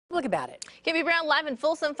public about it. Canby Brown live in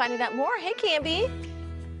Folsom, finding out more. Hey, Canby.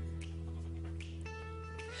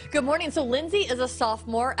 Good morning. So Lindsay is a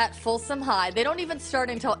sophomore at Folsom High. They don't even start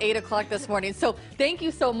until 8 o'clock this morning. So thank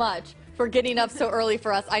you so much for getting up so early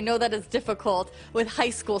for us. I know that is difficult with high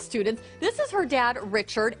school students. This is her dad,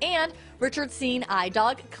 Richard, and Richard's seeing eye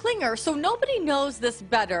dog, Klinger. So nobody knows this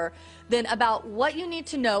better than about what you need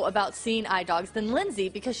to know about seeing eye dogs than Lindsay,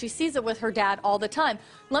 because she sees it with her dad all the time.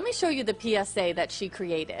 Let me show you the PSA that she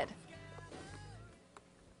created.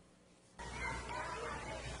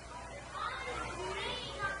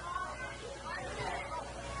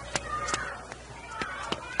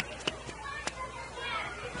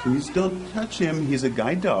 Please don't touch him. He's a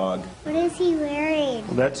guide dog. What is he wearing?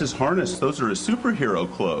 Well, that's his harness. Those are his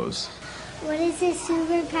superhero clothes. What is his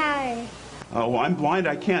superpower? Oh, I'm blind.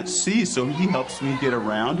 I can't see, so he helps me get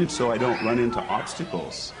around and so I don't run into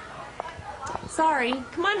obstacles. Sorry.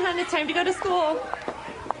 Come on, hon. It's time to go to school.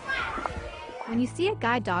 When you see a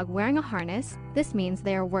guide dog wearing a harness, this means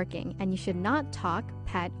they are working, and you should not talk,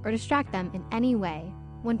 pet, or distract them in any way.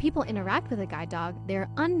 When people interact with a guide dog, they are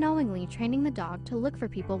unknowingly training the dog to look for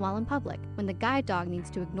people while in public, when the guide dog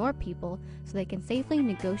needs to ignore people so they can safely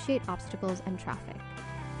negotiate obstacles and traffic.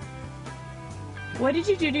 What did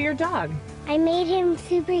you do to your dog? I made him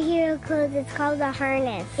superhero clothes. It's called a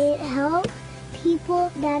harness. It helps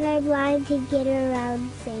people that are blind to get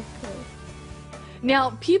around safely.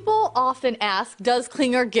 Now, people often ask, does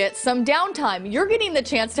Klinger get some downtime? You're getting the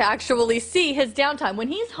chance to actually see his downtime. When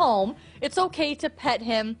he's home, it's okay to pet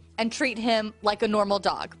him and treat him like a normal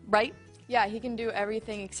dog, right? Yeah, he can do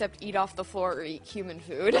everything except eat off the floor or eat human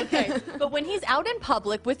food. Okay, but when he's out in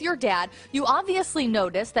public with your dad, you obviously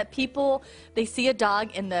notice that people, they see a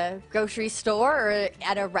dog in the grocery store or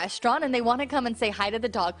at a restaurant and they want to come and say hi to the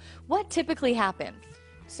dog. What typically happens?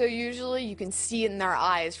 So usually you can see in their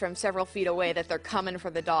eyes from several feet away that they're coming for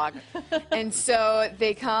the dog. And so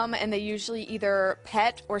they come and they usually either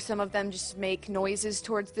pet, or some of them just make noises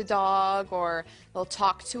towards the dog, or they'll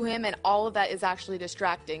talk to him, and all of that is actually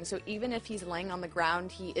distracting. So even if he's laying on the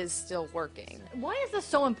ground, he is still working. Why is this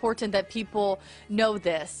so important that people know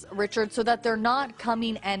this, Richard, so that they're not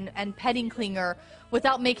coming and petting Klinger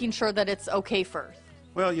without making sure that it's okay first?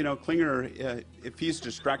 Well, you know, Klinger, if he's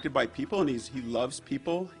distracted by people, and he loves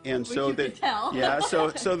people, and so you that could tell. yeah, so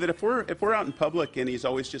that if we're out in public and he's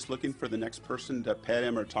always just looking for the next person to pet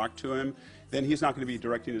him or talk to him, then he's not going to be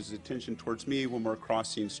directing his attention towards me when we're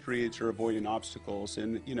crossing streets or avoiding obstacles.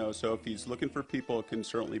 And you know, so if he's looking for people, it can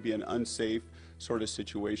certainly be an unsafe sort of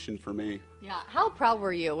situation for me. Yeah. How proud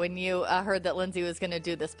were you when you heard that Lindsay was going to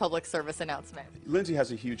do this public service announcement? Lindsay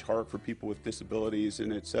has a huge heart for people with disabilities,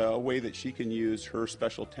 and it's a way that she can use her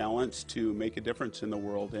special talents to make a difference in the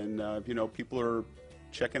world. And you know, people are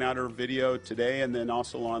checking out her video today and then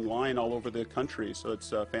also online all over the country, so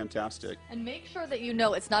it's fantastic. And make sure that you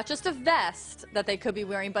know it's not just a vest that they could be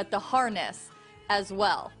wearing, but the harness as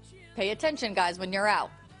well. Pay attention, guys, when you're out.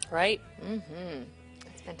 Right? Mm-hmm.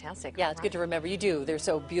 That's fantastic. Yeah, it's good to remember. You do. They're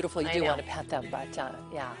so beautiful. You I do know. want to pet them, but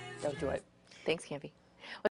yeah, don't do it. Thanks, Canby.